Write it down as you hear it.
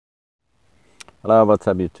Hello, what's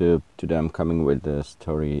up YouTube? Today I'm coming with a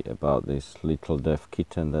story about this little deaf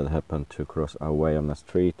kitten that happened to cross our way on the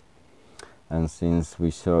street. And since we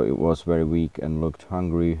saw it was very weak and looked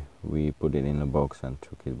hungry, we put it in a box and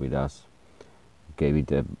took it with us. Gave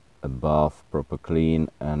it a bath, proper clean,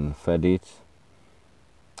 and fed it.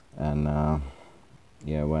 And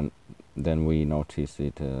then we noticed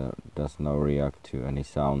it does not react to any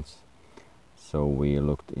sounds. So we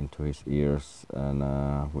looked into his ears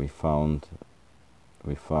and we found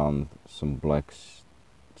some black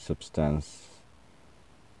substance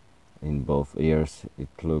in both ears. It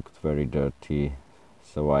looked very dirty,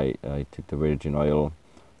 so I took the virgin oil,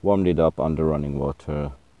 warmed it up under running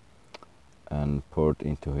water and poured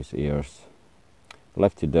into his ears.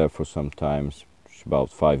 Left it there for some time, about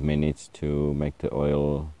 5 minutes, to make the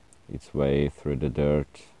oil its way through the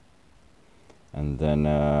dirt, and then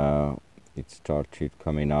it started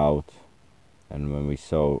coming out. And when we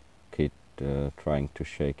saw Kit trying to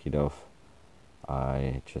shake it off,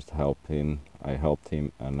 I just helped him.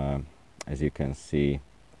 And as you can see,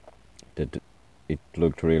 it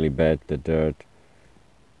looked really bad, the dirt.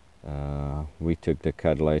 We took the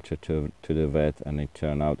cat later to the vet, and it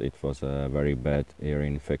turned out it was a very bad ear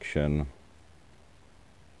infection.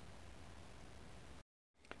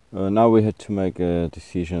 Now we had to make a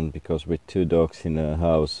decision, because with two dogs in the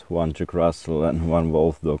house, one Jack Russel and one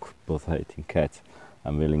wolf dog, both hating cats,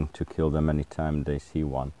 I'm willing to kill them anytime they see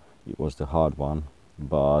one. It was the hard one,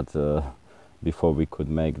 but before we could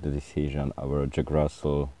make the decision, our Jack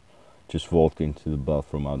Russel just walked into the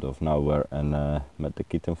bathroom out of nowhere and met the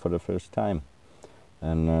kitten for the first time.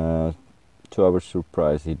 And to our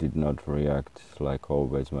surprise, he did not react like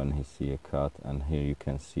always when he see a cat, and here you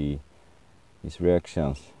can see his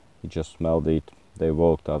reactions. He just smelled it. They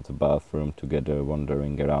walked out the bathroom together,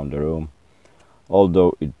 wandering around the room.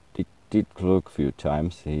 Although it did look a few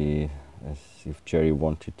times, as if Jerry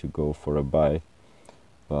wanted to go for a bite,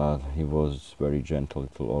 but he was very gentle,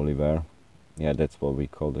 little Oliver. Yeah, that's what we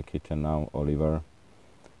call the kitten now, Oliver.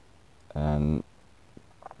 And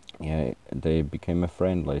yeah, they became a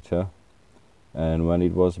friend later. And when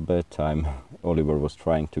it was bedtime, Oliver was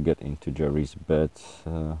trying to get into Jerry's bed,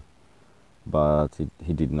 but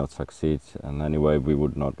he did not succeed. And anyway, we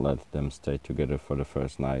would not let them stay together for the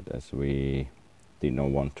first night, as we did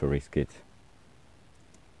not want to risk it.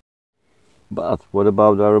 But what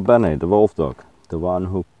about our Benny, the wolf dog, the one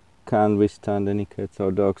who can't withstand any cats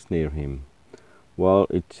or dogs near him? Well,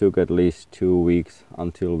 it took at least 2 weeks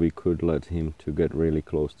until we could let him to get really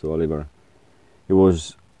close to Oliver. He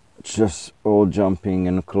was just all jumping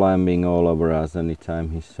and climbing all over us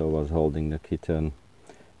anytime he saw us holding the kitten.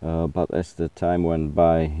 But as the time went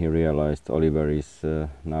by, he realized Oliver is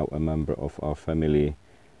now a member of our family,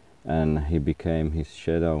 and he became his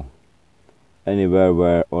shadow. Anywhere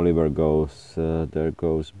where Oliver goes, there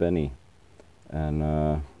goes Benny. And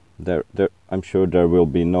I'm sure there will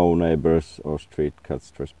be no neighbors or street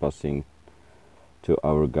cats trespassing to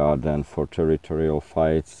our garden for territorial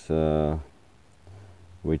fights,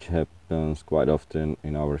 which happens quite often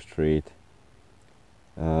in our street.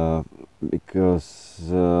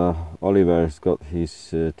 Because Oliver's got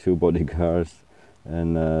his 2 bodyguards,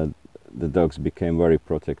 and the dogs became very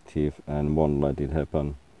protective and won't let it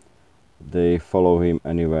happen. They follow him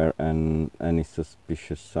anywhere, and any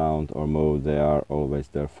suspicious sound or move, they are always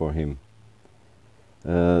there for him.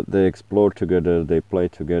 They explore together, they play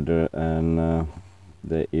together, and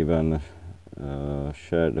they even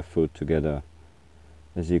share the food together.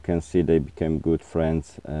 As you can see, they became good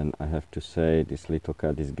friends, and I have to say, this little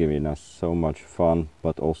cat is giving us so much fun,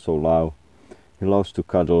 but also love. He loves to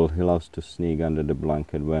cuddle, he loves to sneak under the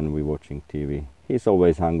blanket when we're watching TV. He's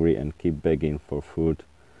always hungry and keep begging for food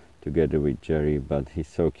together with Jerry, but he's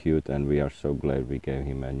so cute, and we are so glad we gave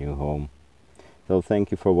him a new home. So thank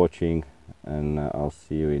you for watching, and I'll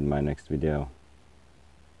see you in my next video.